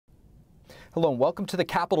Hello and welcome to the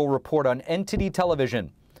Capitol Report on NTD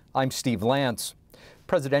Television. I'm Steve Lance.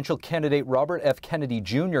 Presidential candidate Robert F. Kennedy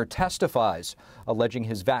Jr. testifies, alleging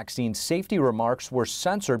his vaccine safety remarks were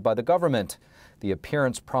censored by the government. The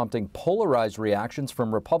appearance prompting polarized reactions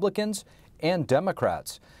from Republicans and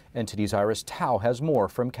Democrats. NTD's Iris Tao has more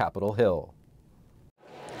from Capitol Hill.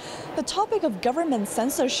 The topic of government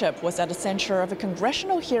censorship was at the center of a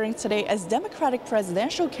congressional hearing today as Democratic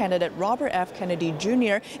presidential candidate Robert F. Kennedy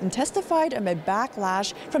Jr. testified amid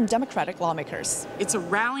backlash from Democratic lawmakers. It's a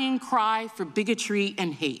rallying cry for bigotry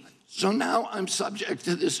and hate. So now I'm subject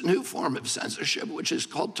to this new form of censorship, which is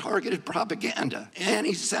called targeted propaganda,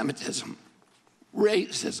 anti-Semitism,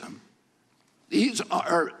 racism. These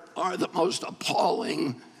are the most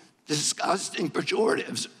appalling, disgusting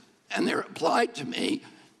pejoratives, and they're applied to me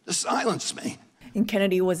to silence me. And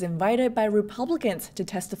Kennedy was invited by Republicans to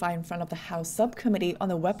testify in front of the House subcommittee on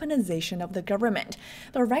the weaponization of the government.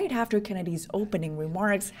 But right after Kennedy's opening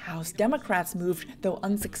remarks, House Democrats moved, though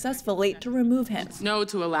unsuccessfully, to remove him. No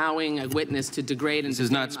to allowing a witness to degrade and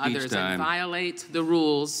defame others and violate the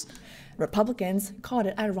rules. Republicans called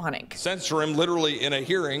it ironic. Censor him literally in a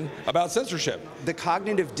hearing about censorship. The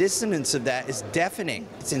cognitive dissonance of that is deafening.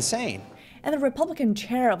 It's insane. And the Republican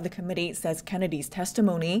chair of the committee says Kennedy's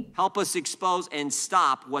testimony help us expose and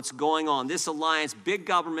stop what's going on. This alliance, big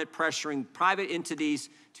government pressuring private entities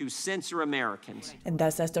to censor Americans. And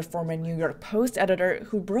that says the former New York Post editor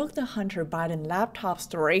who broke the Hunter Biden laptop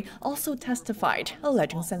story also testified,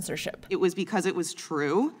 alleging censorship. It was because it was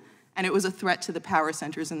true, and it was a threat to the power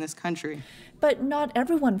centers in this country. But not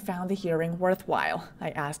everyone found the hearing worthwhile. I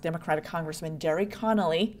asked Democratic Congressman Derek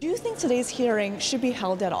Connolly, do you think today's hearing should be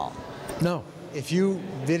held at all? No. If you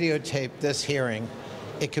videotape this hearing,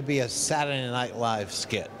 it could be a Saturday Night Live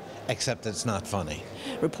skit, except it's not funny.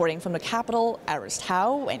 Reporting from the Capitol, Iris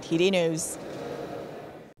Tao, NTD News.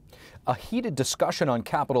 A heated discussion on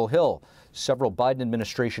Capitol Hill. Several Biden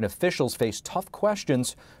administration officials face tough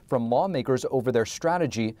questions from lawmakers over their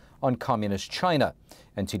strategy on communist China.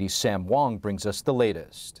 NTD's Sam Wong brings us the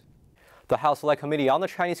latest. The House Select Committee on the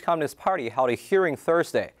Chinese Communist Party held a hearing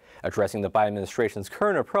Thursday, addressing the Biden administration's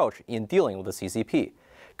current approach in dealing with the CCP.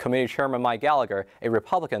 Committee Chairman Mike Gallagher, a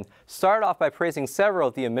Republican, started off by praising several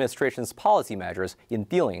of the administration's policy measures in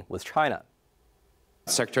dealing with China.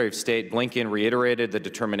 Secretary of State Blinken reiterated the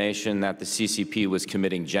determination that the CCP was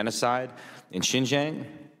committing genocide in Xinjiang.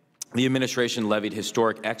 The administration levied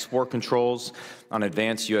historic export controls on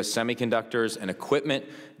advanced U.S. semiconductors and equipment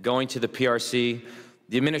going to the PRC.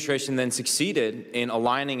 The administration then succeeded in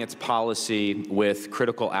aligning its policy with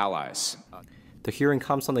critical allies. The hearing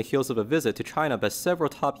comes on the heels of a visit to China by several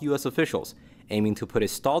top U.S. officials, aiming to put a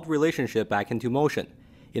stalled relationship back into motion.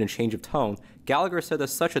 In a change of tone, Gallagher said that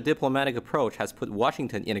such a diplomatic approach has put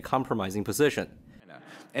Washington in a compromising position.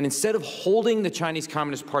 And instead of holding the Chinese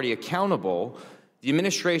Communist Party accountable, the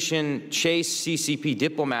administration chased CCP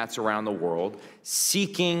diplomats around the world,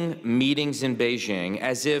 seeking meetings in Beijing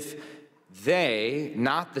as if they,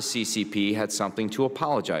 not the CCP, had something to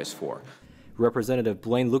apologize for. Representative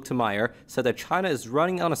Blaine Luetkemeyer said that China is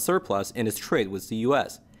running on a surplus in its trade with the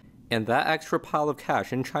U.S., and that extra pile of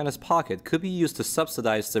cash in China's pocket could be used to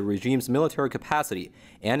subsidize the regime's military capacity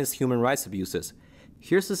and its human rights abuses.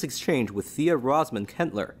 Here's this exchange with Thea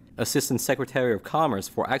Rosman-Kentler, Assistant Secretary of Commerce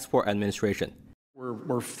for Export Administration.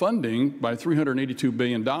 We're funding, by $382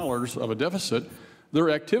 billion of a deficit, their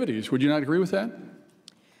activities. Would you not agree with that?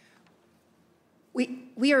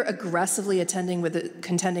 We are aggressively contending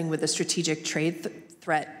with the strategic trade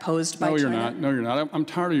threat posed by China. No, you're not. No, you're not. I'm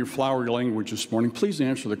tired of your flowery language this morning. Please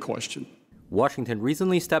answer the question. Washington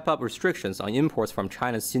recently stepped up restrictions on imports from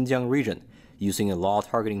China's Xinjiang region, using a law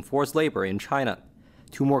targeting forced labor in China.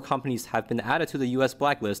 2 more companies have been added to the U.S.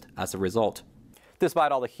 blacklist as a result.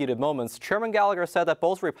 Despite all the heated moments, Chairman Gallagher said that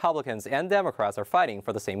both Republicans and Democrats are fighting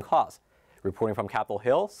for the same cause. Reporting from Capitol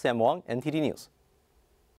Hill, Sam Wong, NTD News.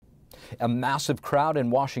 A massive crowd in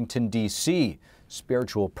Washington, D.C.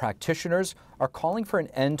 Spiritual practitioners are calling for an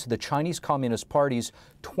end to the Chinese Communist Party's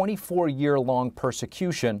 24-year-long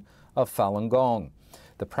persecution of Falun Gong.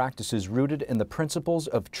 The practice is rooted in the principles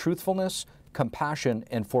of truthfulness, compassion,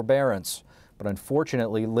 and forbearance. But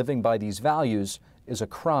unfortunately, living by these values is a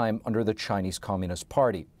crime under the Chinese Communist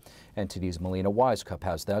Party. NTD's Melina Wisecup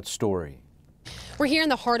has that story. We're here in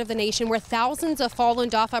the heart of the nation where thousands of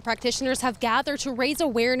Falun Dafa practitioners have gathered to raise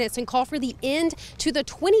awareness and call for the end to the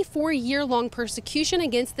 24-year-long persecution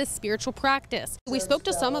against this spiritual practice. We spoke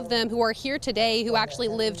to some of them who are here today who actually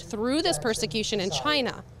lived through this persecution in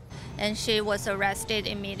China. And she was arrested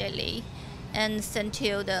immediately and sent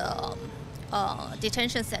to the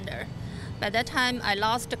detention center. By that time, I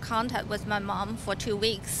lost contact with my mom for 2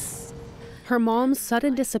 weeks. Her mom's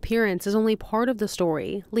sudden disappearance is only part of the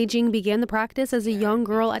story. Li Jing began the practice as a young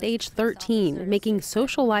girl at age 13, making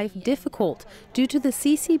social life difficult due to the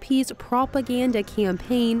CCP's propaganda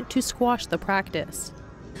campaign to squash the practice.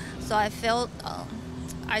 So I felt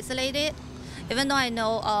isolated. Even though I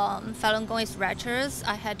know Falun Gong is righteous,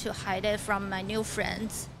 I had to hide it from my new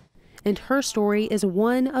friends. And her story is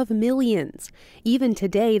one of millions. Even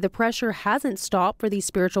today, the pressure hasn't stopped for these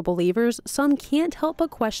spiritual believers. Some can't help but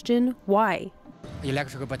question why.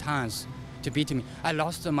 Electrical batons to beat me. I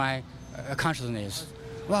lost my consciousness.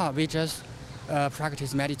 Well, we just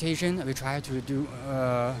practice meditation. We try to do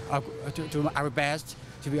our best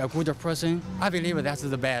to be a good person. I believe that's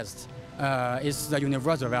the best. It's the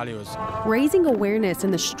universal values. Raising awareness in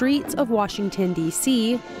the streets of Washington,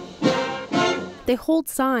 D.C., they hold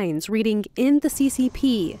signs reading, "In the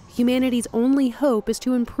CCP, humanity's only hope is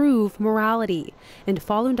to improve morality." And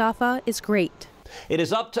Falun Dafa is great. It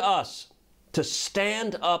is up to us to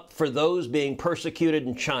stand up for those being persecuted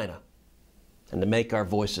in China and to make our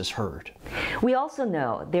voices heard. We also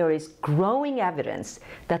know there is growing evidence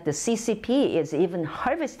that the CCP is even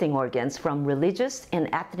harvesting organs from religious and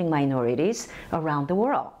ethnic minorities around the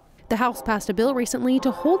world. The House passed a bill recently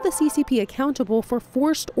to hold the CCP accountable for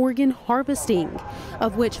forced organ harvesting,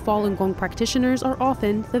 of which Falun Gong practitioners are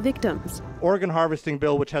often the victims. Organ harvesting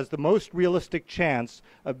bill, which has the most realistic chance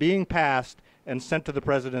of being passed and sent to the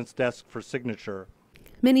president's desk for signature.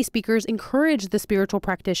 Many speakers encouraged the spiritual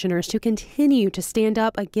practitioners to continue to stand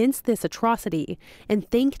up against this atrocity and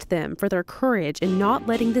thanked them for their courage in not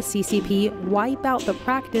letting the CCP wipe out the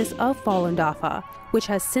practice of Falun Dafa, which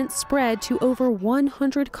has since spread to over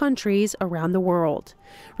 100 countries around the world.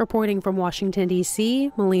 Reporting from Washington,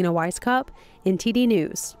 D.C., Melina Weiskup, NTD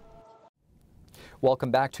News.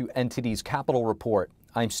 Welcome back to NTD's Capitol Report.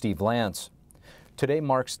 I'm Steve Lance. Today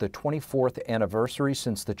marks the 24th anniversary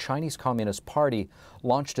since the Chinese Communist Party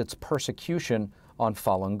launched its persecution on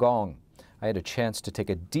Falun Gong. I had a chance to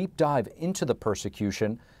take a deep dive into the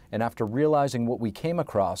persecution, and after realizing what we came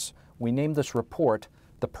across, we named this report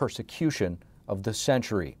the Persecution of the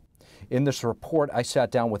Century. In this report, I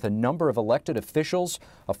sat down with a number of elected officials,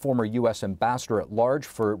 a former U.S. ambassador at large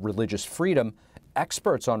for religious freedom,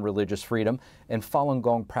 experts on religious freedom, and Falun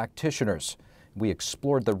Gong practitioners. We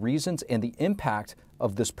explored the reasons and the impact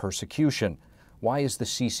of this persecution. Why is the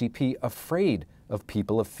CCP afraid of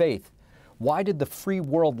people of faith? Why did the free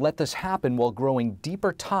world let this happen while growing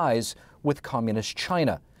deeper ties with communist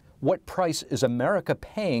China? What price is America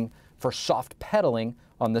paying for soft pedaling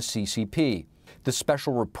on the CCP? The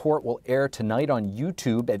special report will air tonight on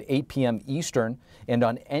YouTube at 8 p.m. Eastern and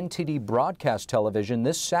on NTD broadcast television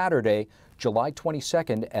this Saturday, July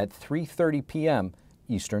 22nd at 3:30 p.m.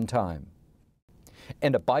 Eastern Time.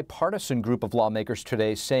 And a bipartisan group of lawmakers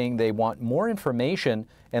today saying they want more information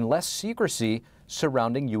and less secrecy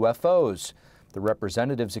surrounding UFOs. The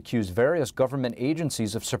representatives accuse various government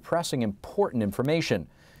agencies of suppressing important information.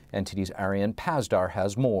 NTD's Arian Pazdar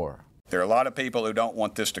has more. There are a lot of people who don't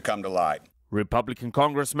want this to come to light. Republican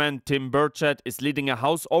Congressman Tim Burchett is leading a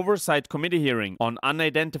House Oversight Committee hearing on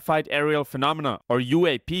unidentified aerial phenomena, or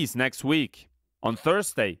UAPs, next week. On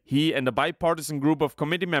Thursday, he and a bipartisan group of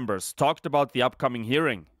committee members talked about the upcoming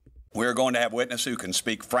hearing. We're going to have witnesses who can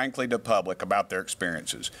speak frankly to the public about their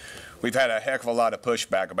experiences. We've had a heck of a lot of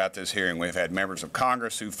pushback about this hearing. We've had members of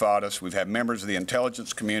Congress who fought us. We've had members of the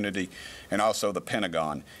intelligence community and also the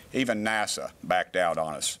Pentagon. Even NASA backed out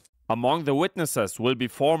on us. Among the witnesses will be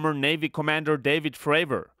former Navy Commander David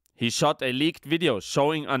Fravor. He shot a leaked video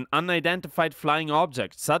showing an unidentified flying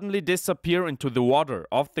object suddenly disappear into the water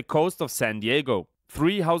off the coast of San Diego.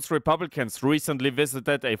 3 House Republicans recently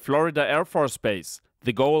visited a Florida Air Force base.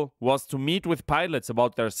 The goal was to meet with pilots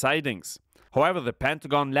about their sightings. However, the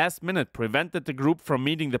Pentagon last minute prevented the group from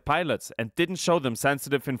meeting the pilots and didn't show them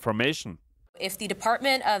sensitive information. If the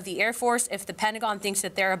Department of the Air Force, if the Pentagon thinks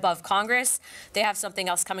that they're above Congress, they have something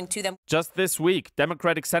else coming to them. Just this week,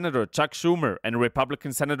 Democratic Senator Chuck Schumer and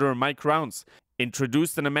Republican Senator Mike Rounds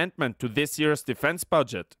introduced an amendment to this year's defense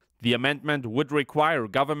budget. The amendment would require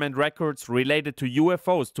government records related to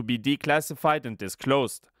UFOs to be declassified and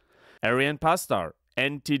disclosed. Arian Pazdar,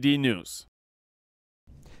 NTD News.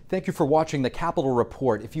 Thank you for watching the Capitol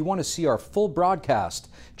Report. If you want to see our full broadcast,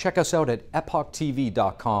 check us out at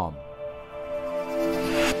epochtv.com.